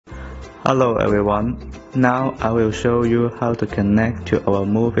Hello everyone, now I will show you how to connect to our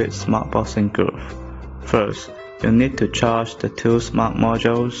Move-it Smart Boxing Groove. First, you need to charge the two smart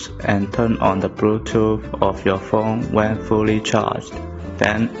modules and turn on the Bluetooth of your phone when fully charged.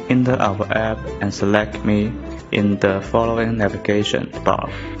 Then enter our app and select Me in the following navigation bar.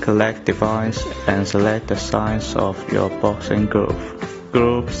 Select Device and select the size of your boxing groove.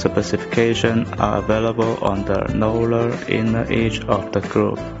 Groove specifications are available on the lower inner edge of the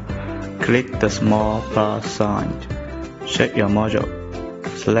groove. Click the small plus sign. Check your module.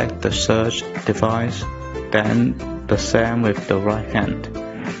 Select the search device, then the same with the right hand.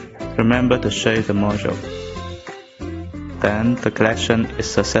 Remember to shake the module. Then the connection is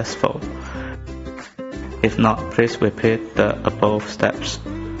successful. If not, please repeat the above steps.